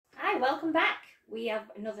welcome back. We have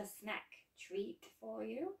another snack treat for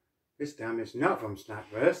you. This time it's not from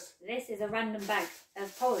Snackverse. This is a random bag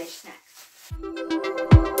of Polish snacks.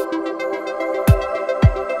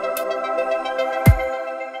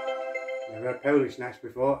 Never had Polish snacks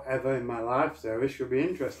before, ever in my life, so this should be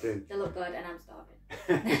interesting. They look good and I'm starving.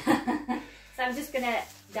 So I'm just going to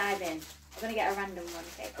dive in. I'm going to get a random one,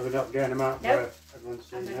 okay? Are we not getting them out Nope. where everyone's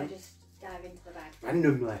I'm seeing going them? to just dive into the bag.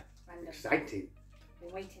 Randomly. Random. Exciting.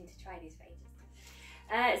 Been waiting to try these for ages.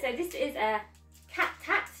 So this is a Cat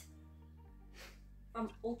Tat from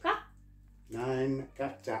Ulka. 9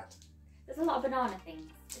 Cat Tat. There's a lot of banana things.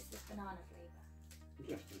 This is banana flavour.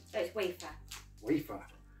 Interesting. So it's wafer. Wafer.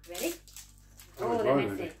 Ready? Oh, Oh, it's they're going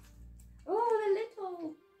messy. with it. Oh, they're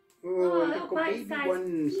little. Oh, little little baby bite-sized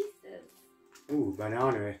ones. pieces. Ooh,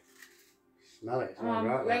 banana. Smell it. It's all right,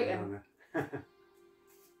 that great. banana.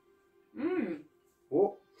 Mmm.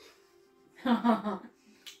 Oh,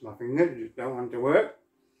 my fingers just don't want to work.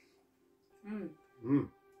 Mmm. Mmm.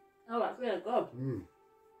 Oh, that's really good. Mmm.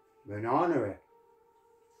 Banana.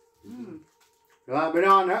 Mmm. If you like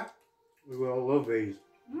banana, we will love these.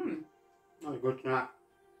 Mmm. Not a good snack.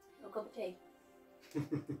 A cup of tea.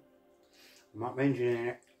 I'm not mentioning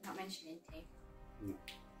it. Not mentioning tea.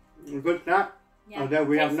 A good snack. Yeah. Although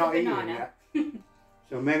we have Taste not of eaten banana. it yet.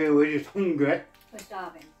 So maybe we're just hungry. We're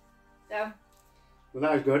starving. So, But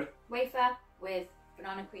that is good. wafer with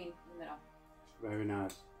banana cream in the middle. Very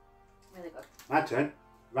nice. Really good. My turn.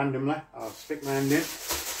 Randomly, I'll stick my hand in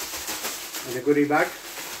a goodie bag.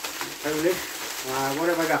 Polish. What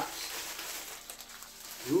have I got?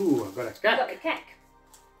 Ooh, I've got a You've got cake. the cake.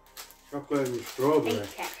 Chocolate and strawberry.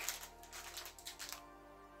 Eight cake.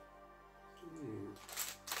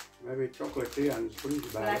 Maybe chocolatey and spongy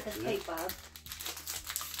So bars. that's a cake bars.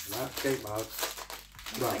 That's cake bars.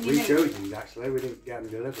 Right, And we you chose these actually, we didn't get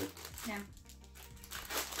them delivered. No.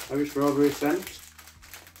 Maybe strawberry scent.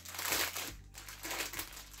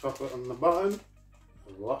 Chocolate on the bottom.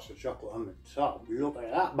 There's lots of chocolate on the top. Look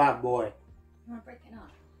at that bad boy. You want to break it up?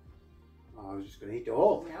 Oh, I was just going to eat it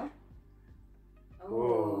all. No. Oh,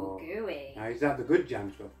 Oh. gooey. Now, is that the good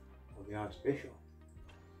jam stuff or the artificial?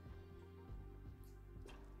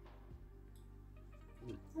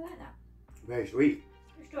 I like that. Very sweet.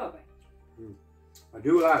 The strawberry. I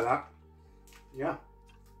do like that. Yeah.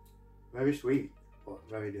 Very sweet, but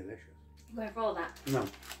very delicious. I'm going for all that. No.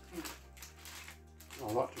 Oh,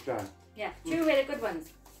 lots to try. Yeah, two really good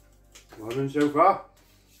ones. Well done so far.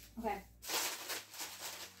 Okay.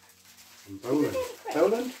 From Poland. Really quick.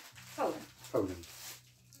 Poland? Poland. Poland.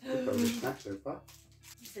 Good Polish snack so far.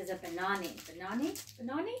 This is a banani. Banani?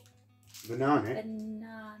 Banani? Banana.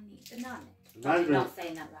 Banani. Banani. Nice I'm not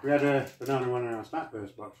saying that We right. had a banana one in our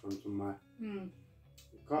Snackverse box from somewhere.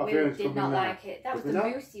 Can't We feel it's did coming not now. like it. That was Did the we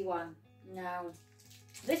not? moussey one. No.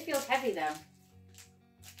 This feels heavy though.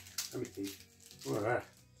 Let me see. Oh, that's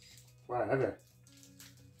quite heavy.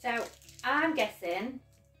 So I'm guessing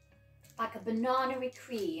like a banana-y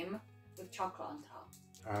cream with chocolate on top.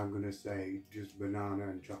 I'm going to say just banana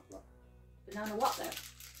and chocolate. Banana what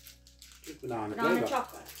though? Just banana. Banana flavour.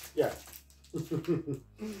 chocolate. Yeah.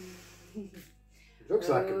 It looks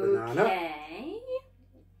like a banana. Okay.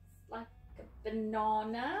 Like a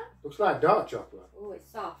banana. Looks like dark chocolate. Oh, it's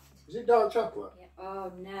soft. Is it dark chocolate? Yeah.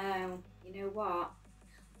 Oh no. You know what?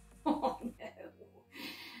 Oh no.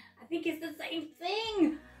 I think it's the same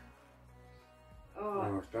thing.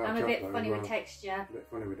 Oh, it's dark I'm a bit chocolate funny as with well. texture. A bit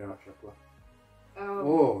funny with dark chocolate. Oh.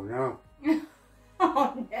 Oh no.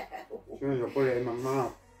 Oh no. As soon as I put it in my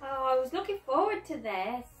mouth. Oh, I was looking forward to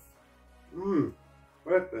this. Mmm.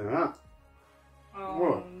 Better than that.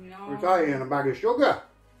 Oh, It's no. like eating a bag of sugar.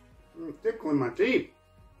 It's tickling my teeth.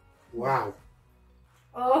 Wow.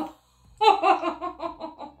 Oh.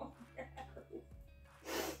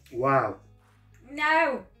 Wow.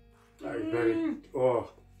 No. That is very, oh,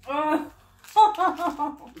 Oh.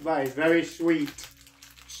 that is very sweet.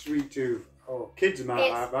 Sweet tooth. Oh, kids might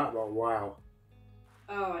It's- like that, but wow.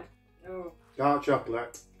 Oh. Oh. Dark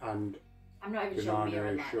chocolate and I'm not even sure banana you're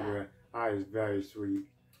and like sugar. That is very sweet.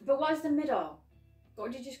 that. But what's the middle? What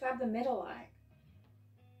would you describe the middle like?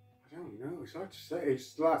 I don't know, it's hard to say.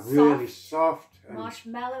 It's like really soft and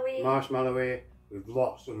Marshmallowy? marshmallowy with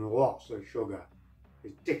lots and lots of sugar.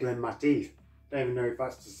 It's tickling my teeth. Don't even know if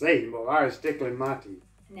that's the same, but that is tickling my teeth.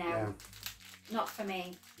 No. Yeah, Not for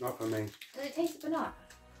me. not for me. Does it taste of banana?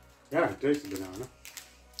 Yeah, it tastes the banana.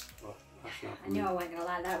 But that's not for I me. knew I wasn't going to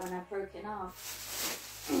like that when I broke it off.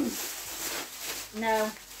 No.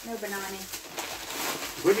 No banana.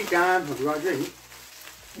 Goodie time. Have you got a drink?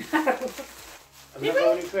 No. Have Did we got we?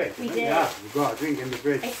 one in the fridge? We I think did. Yeah, we've got a drink in the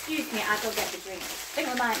fridge. Excuse me, I'll go get the drink. I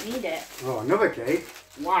think we might need it. Oh, another cake.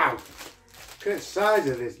 Wow. Look at the size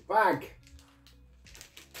of this bag.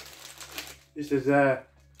 This is a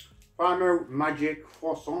Fimo Magic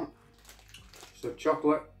Croissant. It's a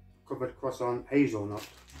chocolate covered croissant hazelnut.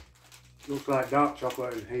 Looks like dark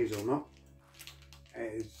chocolate and hazelnut.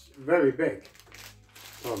 It's very big.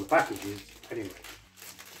 Well, the package is, anyway.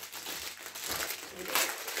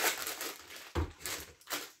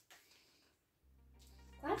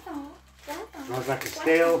 Smells like a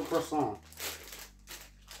stale croissant.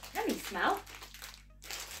 Let me smell.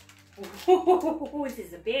 Oh, this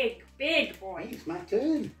is a big, big boy. It's my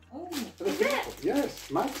turn. Oh, Look is at it? that. Yes,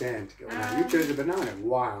 my turn to go now. You chose a banana.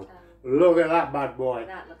 Wow. Um, Look at that bad boy.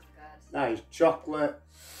 That looks good. That is chocolate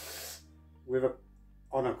with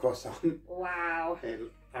on a croissant. Wow.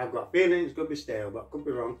 I've got a feeling it's going to be stale, but I could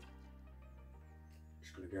be wrong.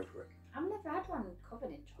 Just going to go for it. I've never had one covered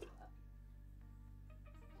in chocolate.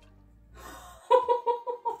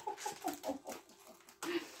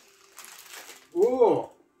 Whoa!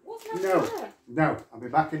 What's that? No, for? no, I'll be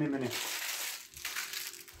back in a minute.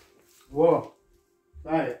 Whoa!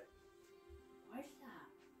 Right. What is that?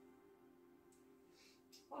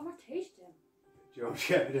 What am I tasting? Do you want to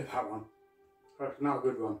get rid of that one? That's not a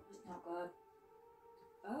good one. It's not good.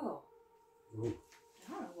 Oh, Ooh.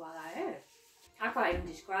 I don't know what that is. I can't even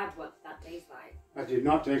describe what that tastes like. That did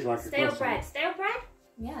not taste like a Stale croissant. bread. Stale bread?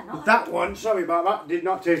 Yeah, not That one, sorry about that, did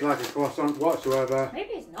not taste like a croissant whatsoever. Maybe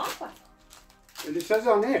it's not croissant. It says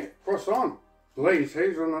on it, croissant, glazed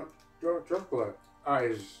hazelnut dark chocolate. That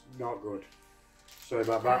is not good. Sorry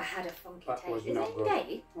about I that. had a funky That taste. was Is not it good.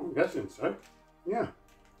 gay? I'm guessing so. Yeah.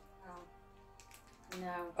 Oh.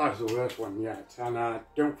 No. That's the worst one yet, and I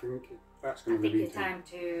don't think that's I going to think be it's beaten. time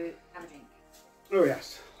to have a drink. Oh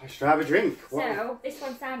yes, I should have a drink. What? So, this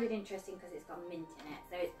one sounded interesting because it's got mint in it.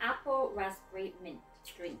 So, it's apple, raspberry, mint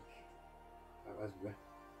drink. That was good.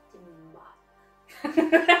 Timbuk.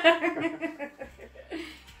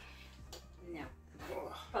 No,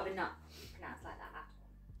 probably not pronounced like that at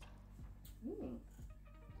all.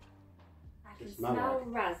 I can Smell smell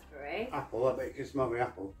like raspberry. Apple, I bet you can smell the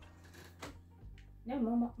apple. No,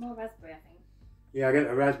 more raspberry, I think. Yeah, I get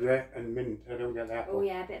the raspberry and mint, I don't get the apple. Oh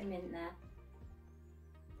yeah, a bit of mint there.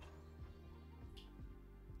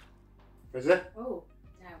 Fizzy? Oh,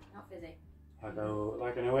 no, not fizzy. I go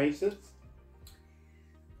like an oasis.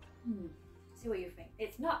 See what you think.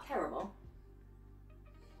 It's not terrible.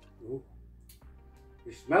 Ooh.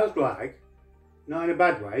 It smells like, not in a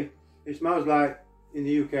bad way, it smells like in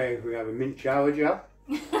the UK we have a mint shower gel.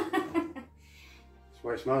 That's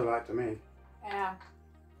what it smells like to me. Yeah,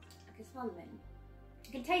 I can smell the mint.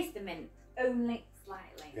 You can taste the mint, only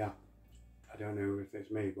slightly. Yeah, I don't know if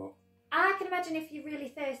it's me, but I can imagine if you're really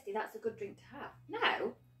thirsty, that's a good drink to have.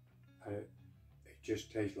 No. it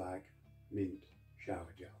just tastes like mint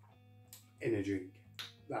shower gel in a drink.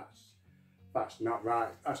 That's not right.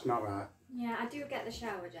 That's not right. Yeah, I do get the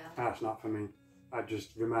shower gel. That's not for me. That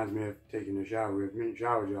just reminds me of taking a shower with mint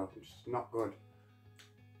shower gel. It's not good.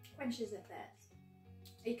 Quenches the thirst.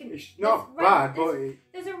 You can. It's not bad, but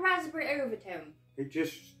there's a raspberry overtone. it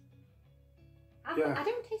just, Apple, Yeah. I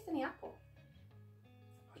don't taste any apple.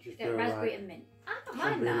 I just Get feel raspberry like and mint. I don't should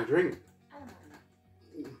mind be in a that. drink. I don't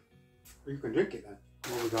mind that. You can drink it then.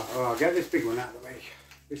 What we got? Oh, I'll get this big one out of the way.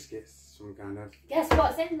 Biscuits, some kind of. Guess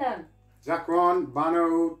what's in them? Zacron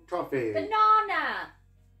Bano Toffee. Banana.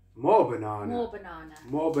 More banana. More banana.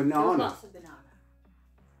 More There's banana. lots of banana.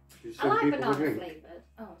 Just I some like people banana drink. flavoured.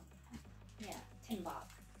 Oh, yeah,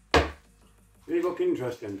 Timbuk. These look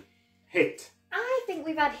interesting. Hit. I think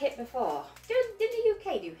we've had hit before. Did the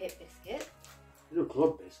UK do hit biscuits? These are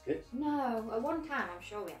club biscuits. No, at one time I'm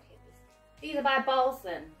sure we had hit biscuits. These are by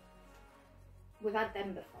Balson. We've had them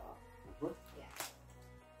before. What? Yeah.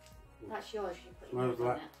 That's yours. You put Smells yours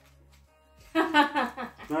like- on it.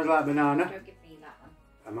 Smells like banana. Don't give me that one.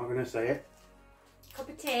 I'm not going to say it. Cup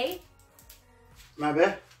of tea. Maybe.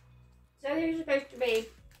 So these are supposed to be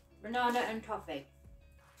banana and toffee.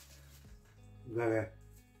 Very.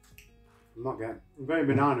 I'm not getting. Very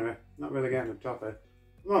banana. Not really getting the toffee.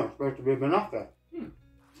 No, it's supposed to be banana.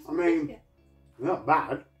 I mean, Biscuit. they're not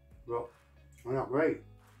bad, but they're not great.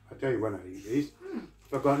 I tell you when I eat these.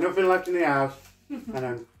 If I've got nothing left in the house and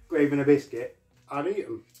I'm craving a biscuit, I'd eat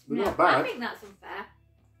them. They're No, not bad. I think that's unfair.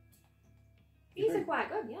 These are think? quite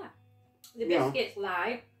good, yeah. The Yeah. biscuit's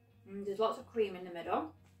light. And there's lots of cream in the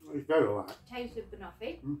middle. It's very light. Taste of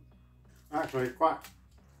banoffee. Actually,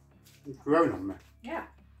 it's grown on me. Yeah.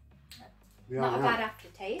 They Not are a now. bad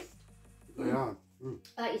aftertaste. They are.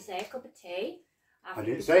 Like you say, a cup of tea. I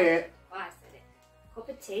didn't say it. Oh, I said it. cup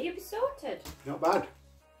of tea, you'll be sorted. Not bad.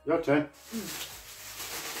 Your turn.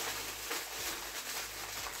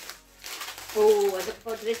 Oh, I look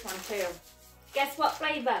forward to this one too. Guess what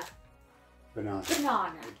flavour? Banana.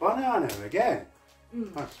 Banana. Banana again.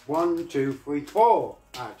 That's 1, 2, 3, 4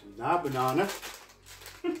 items now. Banana.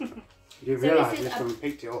 You So realise this is this one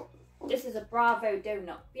picked it up. This is a Bravo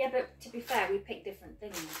donut. Yeah, but to be fair, we picked different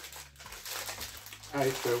things. That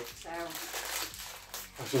is true. So.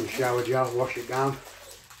 Have some shower gel, wash it down.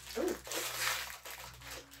 Ooh.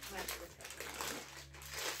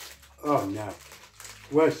 Oh no.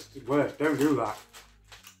 Worse, don't do that.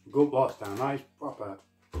 Good boss down, that is proper.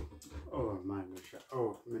 Oh man, mint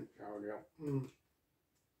shower gel.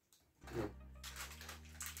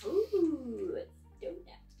 Ooh, it's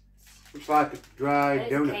donut. Looks like a dry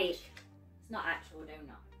It's donut. cake. It's not actual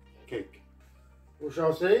donut. Cake. We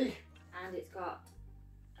shall see. And it's got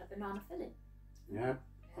a banana filling. Yeah,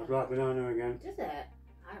 I'd like banana again. Does it?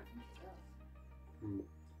 I don't think it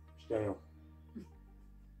does. Stale.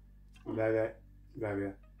 Very,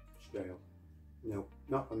 very stale. No,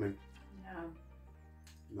 not for me. No.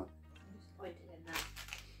 No. I'm disappointed in that.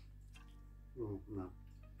 Oh, no.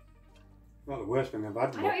 Not the worst thing I've had, I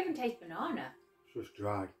but don't even taste banana. it's just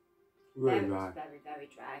dry. Really No, dry. it's very, very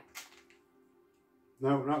dry.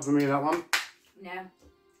 No, not for me, that one. No.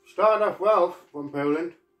 Started off well from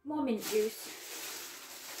Poland. More mint juice.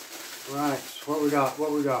 Right, what we got?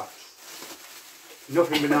 What we got?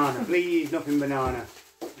 Nothing banana, please, nothing banana.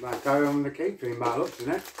 Right, carry on with the cake cream by the looks,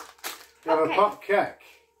 isn't it? We have a Okay. pot cake,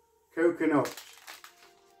 coconut.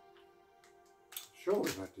 Sure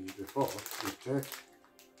we've had these before, with turkey.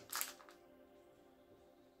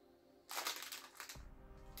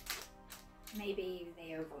 Maybe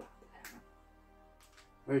they overlap. I don't know.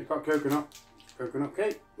 Well, you've got coconut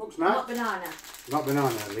cake. Looks nice. Not banana. Not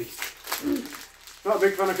banana, at least. Not a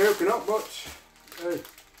big fan of coconut, but hey,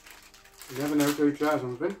 you never know till you try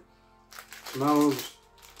something. Smells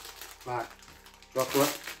like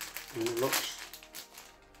chocolate, and it looks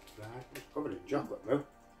right. It's covered in chocolate though.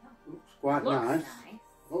 Looks quite Looks nice. nice.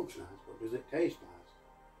 Looks nice, but does it taste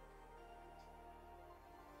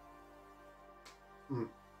nice?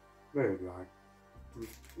 Very dry.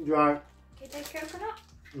 Dry. Can you taste coconut?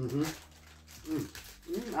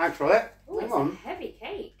 Actually, Oh, hang it's on. a heavy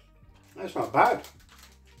cake. That's not bad.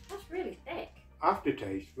 That's really thick.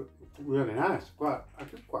 Aftertaste, really nice. I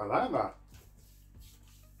just quite like that.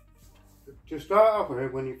 To start off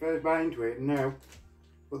with, when you first bite into it, no,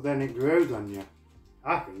 but then it grows on you.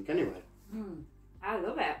 I think, anyway. I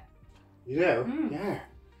love it. You do? Yeah.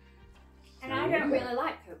 And I don't really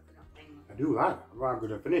like coconut things. I do like that. I'm going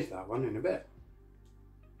to finish that one in a bit.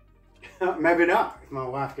 Maybe not, if my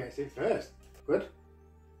wife gets it first. Good.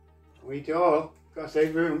 I'll eat it all. Got to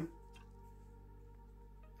save room.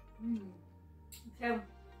 So,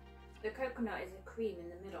 the coconut is a cream in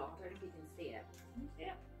the middle. I don't know if you can see it. Can you see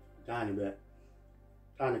it? Tiny bit.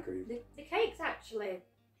 Tiny cream. The cake's actually,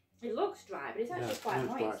 it looks dry, but it's actually quite it's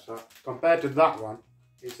moist. quite soft. Compared to that one,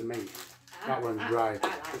 it's amazing. That one's dry.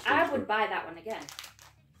 I would buy that one again.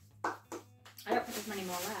 I don't think there's many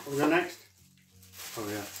more left. What we got next? Oh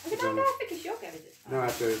yeah. I think it's your go, is it? No,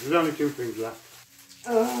 actually, there's only 2 things left.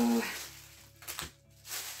 Oh.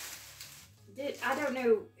 I don't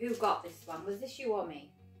know who got this one. Was this you or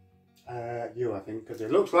me? You, I think, because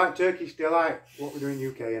it looks like Turkish Delight, what we do in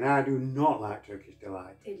UK, and I do not like Turkish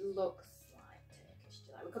Delight. It looks like Turkish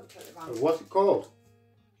Delight. We could be totally wrong. So what's it called?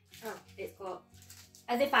 Oh, it's called,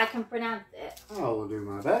 as if I can pronounce it. I will do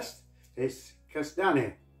my best. It's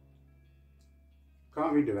Kastani.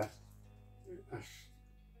 Can't read the rest.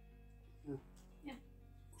 Yeah.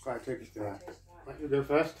 Looks like Turkish Delight. Let you go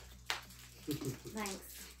first. Thanks.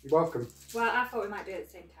 You're welcome. Well, I thought we might do it at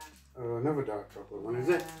the same time. Oh, another dark chocolate one, is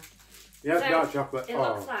it? Yeah, Yep, so dark chocolate. It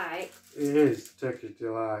looks like... It is Turkish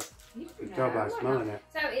Delight. You You know, can tell by why not? smelling it.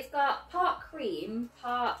 So it's got part cream,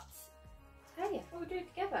 part... Hey, I thought we'd do it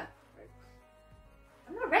together.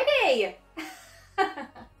 I'm not ready!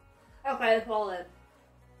 Okay, let's roll it.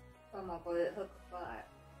 Oh my god, it looks like...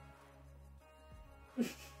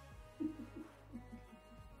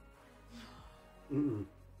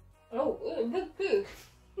 Oh, good food.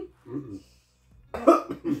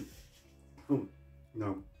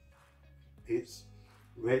 No. It's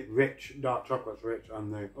rich, dark chocolate's rich,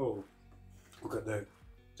 and the, look at the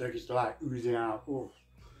Turkish Delight oozing out. Oh.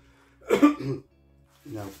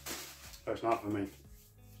 No, that's not for me.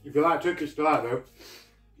 If you like Turkish Delight though,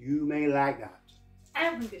 you may like that. I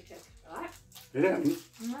don't think it's Turkish Delight. You don't?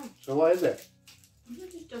 No. So what is it?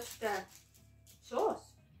 This is just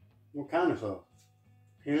sauce. What kind of sauce?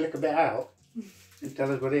 Can you lick a bit out and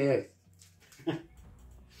tell us what it is? I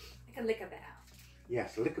can lick a bit out.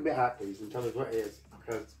 Yes, look a bit at these and tell us what it is.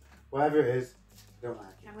 Because whatever it is, I don't like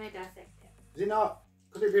it. I'm going to dissect it. Is it not?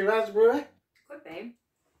 Could it be raspberry? Could be.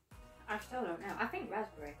 I still don't know. I think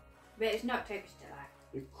raspberry. But it's not Turkish delight.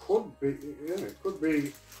 It could be, yeah, it could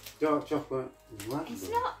be dark chocolate raspberry.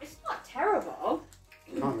 It's not terrible.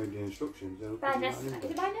 Can't read the instructions though. By Nestle. Is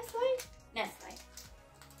it by Nestle? Nestle.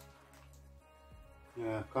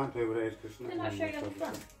 Yeah, can't tell you what it is because They're not showing on the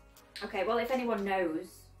front. Okay, well, if anyone knows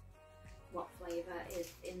what flavour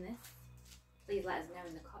is in this, please let us know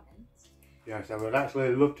in the comments. Yes, I would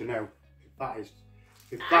actually love to know if that is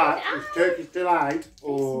Turkish delight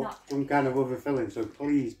or some kind of other filling. So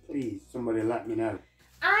please, please, somebody let me know.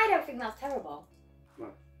 I don't think that's terrible.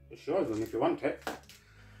 Well, it's yours then if you want it. I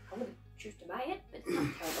wouldn't choose to buy it, but it's not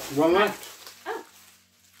terrible. One left. Oh.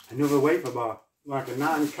 Another wafer bar, like a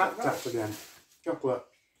Nat and Cat Tats again. Chocolate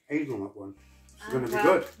hazelnut one. It's going to be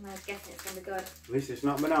good. I was guessing it's going to be good. At least it's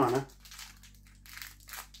not banana.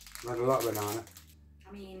 I've had a lot of banana.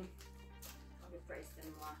 I mean, probably pretty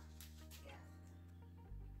similar. Yeah.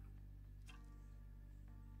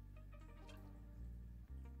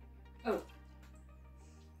 Oh,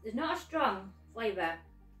 there's not a strong flavour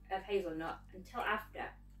of hazelnut until after.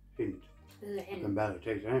 Hint. There's a I hint. can barely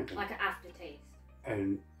taste anything. Like an aftertaste.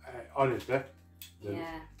 And honestly,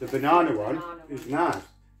 Yeah. the banana one is nice.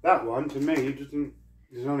 That one, to me, doesn't.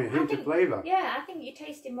 There's only a hint of flavour. Yeah, I think you're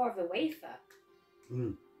tasting more of the wafer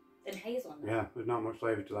Mm. than hazelnut. Yeah, there's not much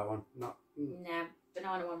flavour to that one. Not. No,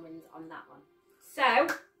 banana one wins on that one. So,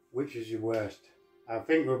 Which is your worst? I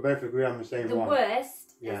think we'll both agree on the same the one.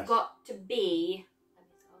 worst Yes. has got to be.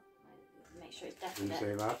 Let me make sure it's Didn't definite.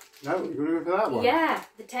 say that. No, you're going to go for that one? Yeah,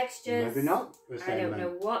 the textures. Maybe not the I same don't then. know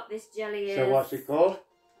what this jelly is. So what's it called?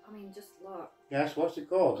 I mean, just look. Yes, what's it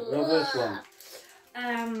called? Your worst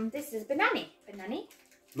one. This is banani. Banani.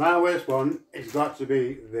 My worst one has got to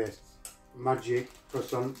be this Magic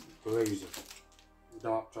Croissant Glazer.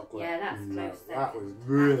 Dark chocolate. Yeah, that's No, close. that was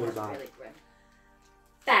really that was bad. really grim.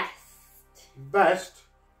 Best. Best?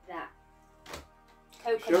 That.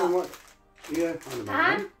 Show Coconut. them what. Yeah, I don't know.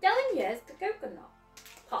 I'm telling you, it's the coconut.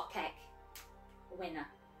 Hot cake. Winner.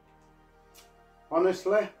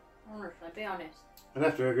 Honestly, Honestly, be honest. I'd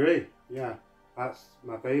have to agree. Yeah, that's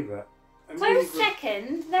my favourite. And Close these were-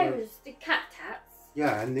 second, those, the Cat Tats.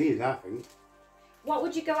 Yeah, and these, I think. What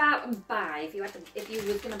would you go out and buy if you had to, if you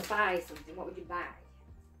was going to buy something? What would you buy?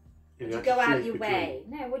 Would you had go to out choose your between- way?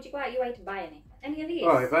 No, would you go out your way to buy any? Any of these?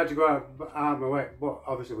 Oh, if I had to go out of my way, but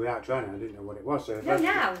obviously without trying it, I didn't know what it was. So if No, I,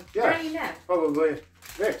 now. Yeah. Now you know. Probably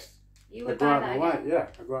this. You I would go buy out that my way. again. Yeah,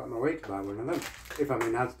 I go out my way to buy one of them. If I'm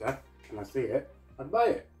in Asda and I see it, I'd buy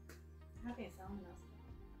it. How can you sell them?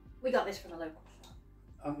 We got this from a local shop.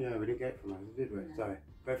 Oh yeah, we didn't get it from Asda, did we? No. Sorry,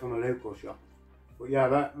 got it from a local shop. But yeah,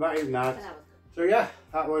 that is nice. But that was good. So yeah,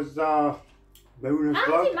 that was our bonus I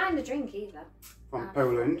vlog didn't mind the drink either. from I thought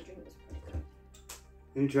Poland. The drink was pretty good.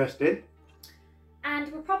 Interesting.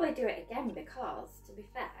 And we'll probably do it again because, to be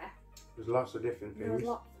fair, There's lots of different there was things.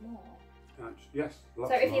 lots more. Yes,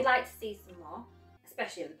 lots So if more. you'd like to see some more,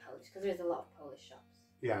 especially in the Polish, because there is a lot of Polish shops.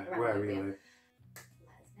 Yeah, around where the we area. live.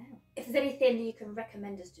 Let us know. If there's anything you can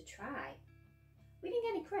recommend us to try. We didn't get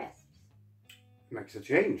any crisps. Makes a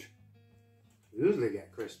change. We usually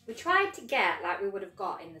get crisp. We tried to get like we would have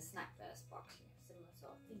got in the snack burst box, similar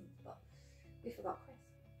sort of things, but we forgot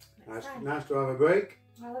crisps. Next time. Nice to have a break.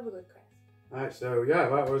 I love a good crisp. Right, so yeah,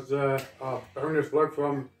 that was our bonus vlog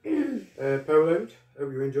from Poland.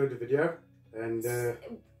 Hope you enjoyed the video. And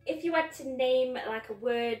If you had to name like a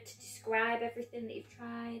word to describe everything that you've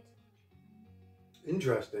tried,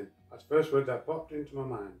 interesting. That's the first word that popped into my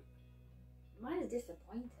mind. mine is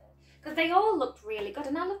disappointed. Because they all looked really good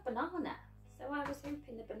and I love banana. So I was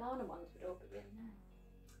hoping the banana ones would all be really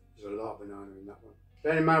nice. There's a lot of banana in that one.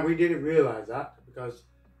 Bear in mind, we didn't realise that because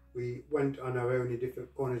we went on our own in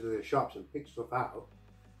different corners of the shops and picked stuff out.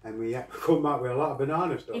 And we had to come back with a lot of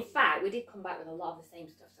banana stuff. In fact, we did come back with a lot of the same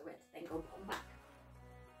stuff, so we had to then go put them back.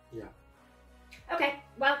 Yeah. Okay,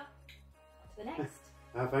 well, on to the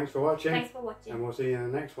next. Thanks for watching. Thanks for watching. And we'll see you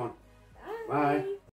in the next one. Bye. Bye.